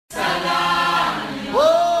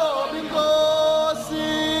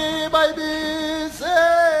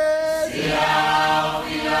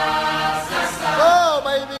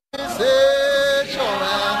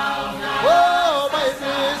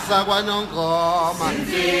kwanongoma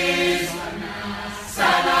Mkhize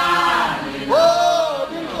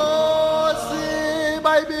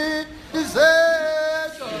baby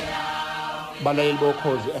izethu Balayeli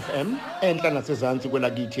bokhozi FM enhla nasezantsi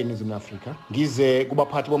kwelakithi eNingizimu Afrika ngize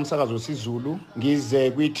kubaphathi bomsakazo wesiZulu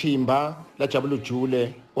ngize kwithimba laJabulu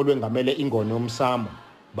Jule olwengamele ingone yomsamo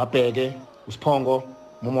babheke uSiphongo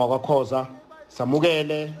Mama wakakhoza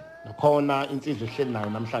samukele nakhona insizwe ehleli nayo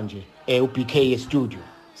namhlanje uBK studio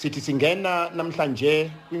sithi singena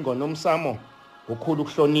namhlanje kwingone yomsamo ngokukhulu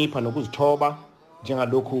ukuhlonipha nokuzithoba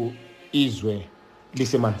njengalokhu izwe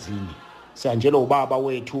lisemanzini siyanjela ubaba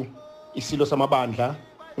wethu isilo samabandla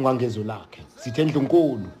ungangezo lakhe sithi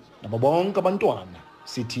endlunkulu nabo bonke abantwana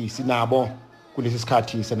sithi sinabo kulesi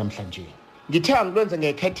sikhathi sanamhlanje ngithe ngilwenze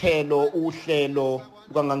ngekhethelo uhlelo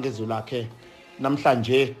ukangangezo lakhe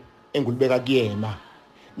namhlanje engulibeka kuyena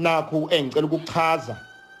nakho engicela ukuchaza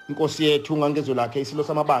inkosi yethu ungangezo lakhe isilo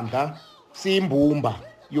samabandla siyimbumba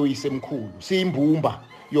yoyisemkhulu siyimbumba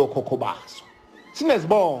yokhokho baso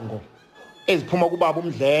sinezibongo eziphuma kubaba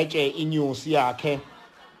umdletshe inyosi yakhe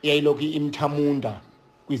yayilokhu imthamunda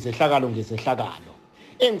kwizehlakalo ngezehlakalo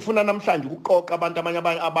engifuna namhlanje ukuqoqa abantu abanye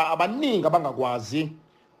abaningi abangakwazi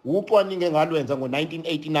ucwaninge ngalwenza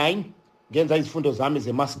ngo1989 ngenza izifundo zami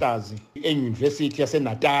zemasters eUniversity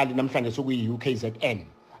yaseNatal namhlanje sokuyi-UKZN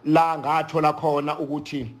la ngathola khona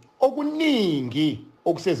ukuthi okuningi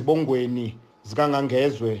okusezibongweni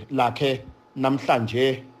zikangangezwe lakhe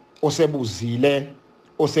namhlanje osebuzile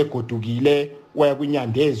osegodukile waya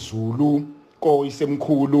kwinyanda ezulu ko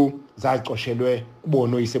isemkhulu zacoshelwe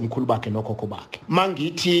kubono isemkhulu bakhe nokhokho bakhe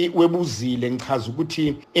mangithi webuzile ngichaza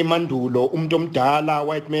ukuthi emandulo umuntu omdala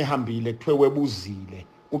wayethi mehambile kuthiwe webuzile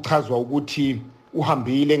uchazwa ukuthi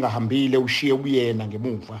uhambile ngahambile ushiye ubuyena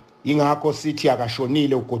ngemuva ingakho sithi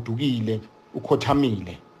akashonile ugodukile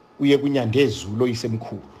ukhothamile uye kwinyanda ezulu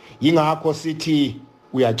isemkhulu ingakho sithi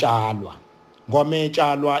uyatshalwa ngome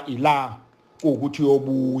etshalwa ila ukuthi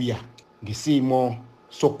uyobuya ngesimo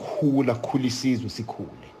sokukhula isizwe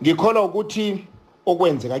sikhule ngikholwa ukuthi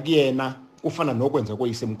okwenzeka kuyena ufana nokwenza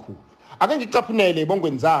koyisemkhulu ake ngicaphunele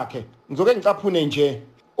ibongweni zakhe ngizoke ngicaphune nje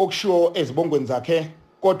okushiwo ezibongweni zakhe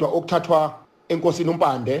kodwa okuthathwa enkosini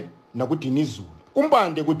uMpande nakudinizulu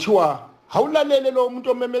uMpande kuthiwa hawulalele lo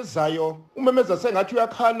muntu omemezayo umemeza sengathi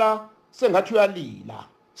uyakhala sengathi uyalila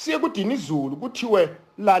siye kudinizulu kuthiwe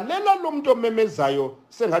lalela lo muntu omemezayo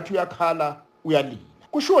sengathi uyakhala uyalila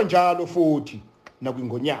kushiwo njalo futhi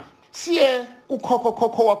nakwingonyama siye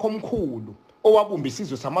ukhokho wakho omkhulu owabumba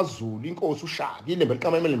isizwe samaZulu inkosi uShaka ilembe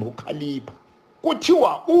likamamele ngokukhalipha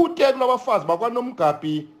kuthiwa uTeku labafazi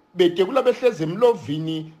bakwaNomgabhi betekula behleze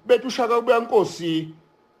emlovini bethi uShaka ubuya inkosi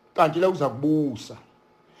kanti la uza kubusa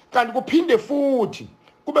kanti kuphinde futhi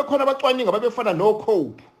kube khona abacwaninga babefana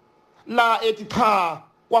noCope la ethi cha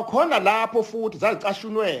kwakhona lapho futhi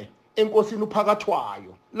zacashunwe enkosini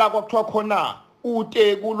uphakathwayo la kwakuthiwa khona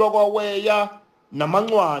uTeku lokwaweya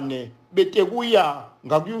namancwane betekuya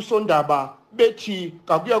ngakuyusondaba bethi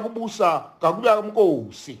kakuya kubusa kakuya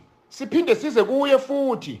umnkosi siphinde size kuye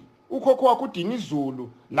futhi ukhokho wakho uDinizulu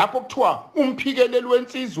lapho kuthiwa umphikeleli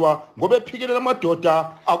wensizwa ngoba ephikelela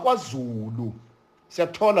amadoda akwaZulu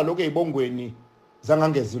siyathola lokho ezibongweni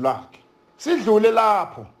zangangezi lakhe sidlule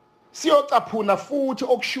lapho siyocaphuna futhi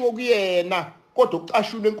okushiwo kuyena kodwa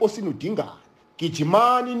ukucashula enkosini udingana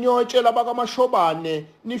gijimani niyotshela bakaMashobane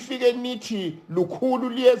nifike nithi lukhulu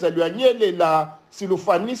liyeza luyanyelela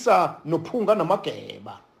silufanisa nophunga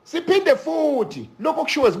namageba siphinde futhi lokho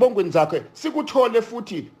kushiwo ezibongweni zakhe sikuthole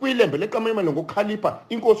futhi kwilembe leqamemelo ngokukhalipha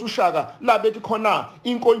inkosi uShaka la bethi khona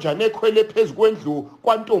inkonjane ekhwele phezulu kwendlu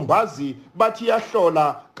kwantombazi bathi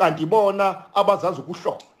yahlola kanti bona abazazi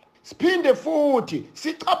ukuhlola siphinde futhi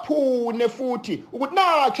sicaphune futhi ukuthi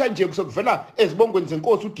nakhe nje kusokuvela ezibongweni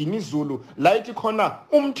zenkosi uDinizulu la ithi khona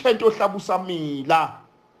umthento ohlabusamila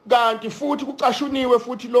kanti futhi kucashuniwe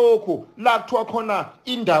futhi lokho la kuthiwa khona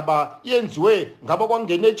indaba yenziwe ngaba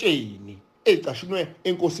kwangenetsheni ecashunwe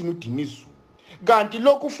enkosini uDinizulu kanti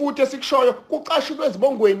lokhu futhi esikushoyo kucashulwe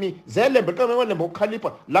ezibongweni zelembe qemelembe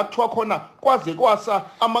ngokukhalipha la kuthiwa khona kwaze kwasa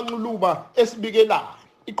amanxuluba esibikelayo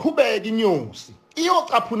iqhubeka inyosi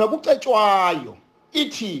iyocaphuna kucetshwayo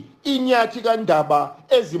ithi inyathi kandaba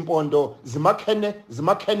ezimpondo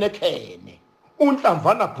zimakhenekene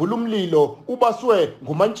unhlamvana bhula umlilo ubaswe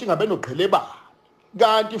ngumantshinga benoqheleba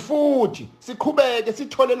kanti futhi siqhubeke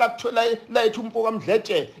sithole la kuthola la ethu umpoka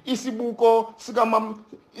mdletshe isibuko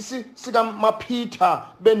sika Maphitha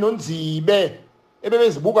benonzibe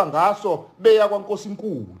ebebezibuka ngaso beya kwaNkosi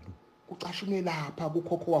inkulu kucashune lapha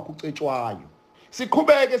kukhokho wakho ucetshwayo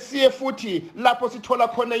siqhubeke siye futhi lapho sithola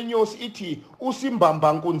khona inyosi ithi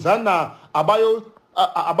usimbamba nkunzana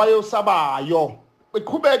abayosabayo.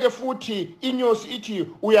 Beqhubeke futhi inyosi ithi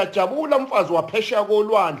uyajabula mfazi waphesheya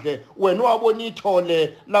kolwandle wena wabona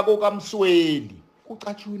ithole lako kaMsweli.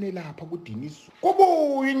 Kucatshune lapha kuDiniso.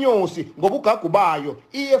 Kubuya inyosi ngoba ugagu bayo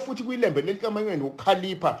iye futhi kuyilembe lelikamanyweni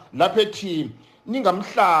ukukhalipha lapha ethi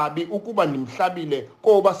ningamhlabi ukuba nimhlabile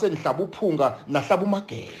koba senihlaba uphunga nahlaba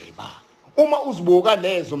umageba. Uma uzibuka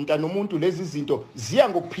lezo mntana nomuntu lezi zinto ziya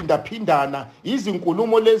ngokuphindaphindana,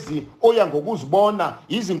 izinkulumo lezi oya ngokuzibona,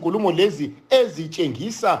 izinkulumo lezi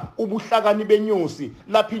ezitshengisa ubuhlakani benyosi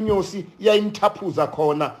lapha inyosi yayimthaphuza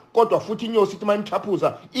khona, kodwa futhi inyosi ithi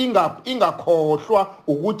mayimthaphuza ingakhohlwa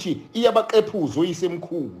ukuthi iyabaqephuza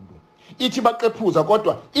oyisemkhulu. Ithi baqephuza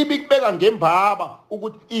kodwa ibikubeka ngembaba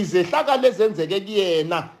ukuthi izehlakalo ezenzeke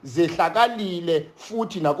kuyena zehlakalile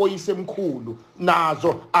futhi nakoyisemkhulu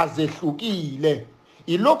nazo azehlukile.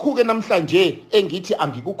 Ilokhu ke namhlanje engithi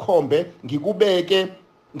angikukhombe ngikubeke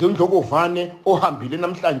ngendlokovane ohambile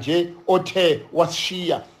namhlanje othe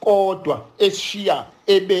wasishiya kodwa esishiya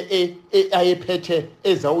ayephethe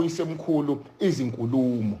ezawoyisemkhulu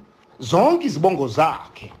izinkulumo zonke izibongo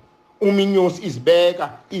zakhe. Uminyosi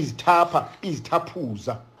izibeka, izithapha,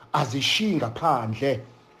 izithaphuza, azishinga phandle.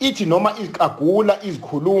 Ithi noma izikagula,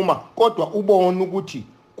 izikhuluma, kodwa ubone ukuthi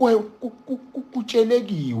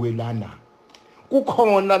kutshelekiwe lana.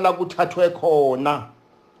 Kukhona la kuthathwe khona.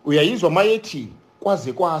 Uyayizwa mayethi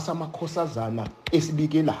kwaze kwasa amakhosazana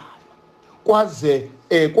esibikelana. Kwaze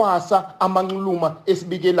kwasa amanxuluma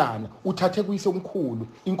esibikelana. Uthathe kuyise omkhulu,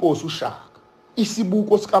 inkosi uShaka.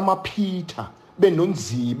 Isibuko sikaMaphitha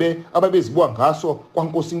benonzibe ababezibuka ngaso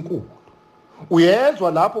kwaNkosi inkulu.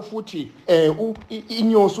 Uyezwa lapho futhi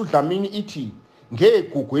inyosi uDlamini ithi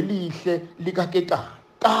ngegugu elihle likaKekana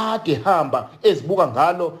kade hamba ezibuka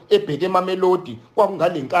ngalo ebheke eMamelodi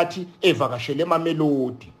kwakungalenkathi evakashele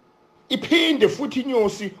eMamelodi. Iphinde futhi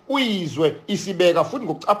inyosi uyizwe isibeka futhi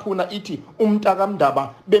ngokucaphuna ithi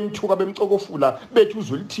umntakamndaba bemthuka bemcokofula bethi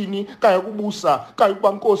uzulithini kaya kubusa kaya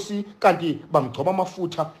kubankosi kanti bamgcoba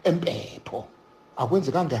amafutha empepho.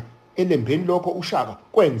 Akwenzekanga elembeni lokho uShaka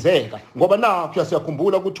kwenzeka ngoba nakho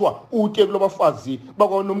siyakhumbula ukuthiwa utekulo bafazi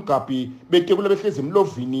bakwaNomgabhi betekula behlezi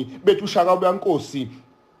emlovini bethi uShaka uyankosi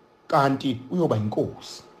kanti uyoba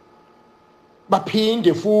inkosi.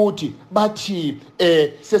 Baphinde futhi bathi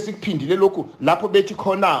sesikuphindile lokhu lapho bethi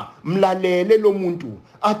khona mlalele lo muntu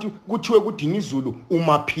athi kuthiwe kuDinizulu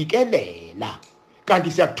umaphikelela.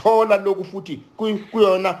 Kanti siyakuthola lokhu futhi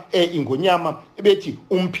kuyona ingonyama bethi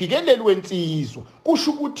umphikeleli wensizwa.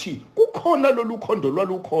 Kusho ukuthi kukhona lolu khondo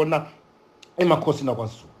lwalukhona emakhosini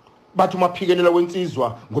akwaZulu. Bathi umaphikelela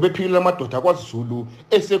wensizwa ngoba ephikelela amadoda akwaZulu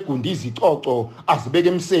esegunda izicoco azibeke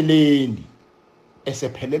emseleni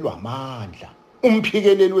esephelelwa amandla.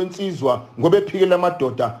 Umphikeleli wensizwa ngoba ephikelela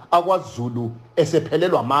amadoda akwaZulu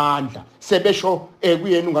esephelelwa amandla sebesho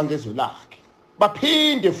kuyena ungangezwe lakhe.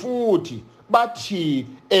 Baphinde futhi bathi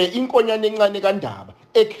inkonyane encane kaNdaba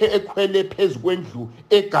ekhwele phezukwendlu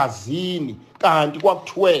egazini kanti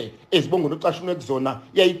kwakuthiwe ezibongweni ocashunwe kuzona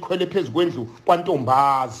yayikhwele phezukwendlu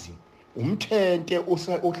kwaNtombazi. Umthente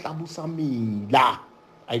ohlaba usamila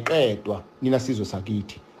ayiqedwa nina sizwe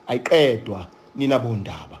sakithi, ayiqedwa nina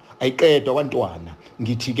bondaba, ayiqedwa kwantwana.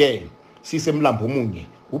 Ngithi ke sisemlambo omunye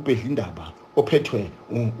uBhedlindaba ophethwe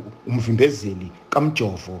umvimbezeli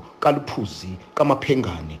kaMjovo kaLuphuzi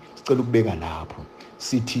kaMaphengane sicela ukubeka lapho.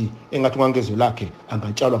 Sithi engathi ungangezwe lakhe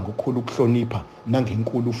angatshalwa ngokukhulu ukuhlonipha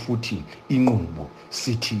nangenkulu futhi inqubo.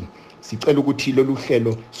 Sithi sicela ukuthi lolu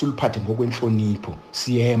hlelo siluphathe ngokwenhlonipho.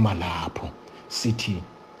 Siyema lapho sithi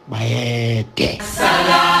bayede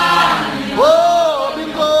salami oh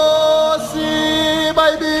binkosi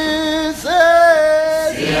bayibize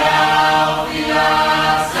siyafika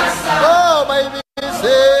sasa oh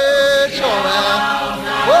bayibize shoba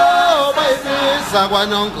oh bayibiza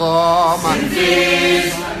kwaNongoma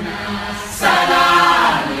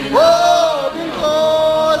salami oh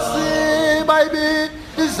binkosi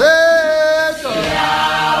bayibize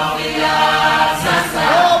siyafika sasa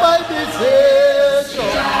oh bayibize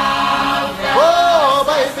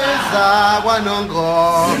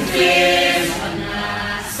kwaNongoma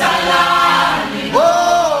salami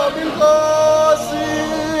oh binkosi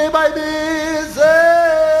bayibize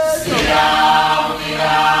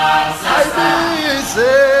siyafika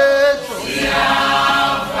bayibize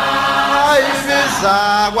bayibiza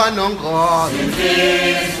kwaNongoma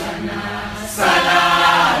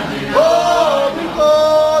salami oh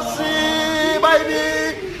binkosi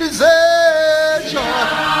bayibize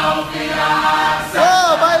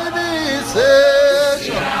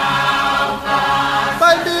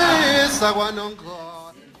kwaNongoma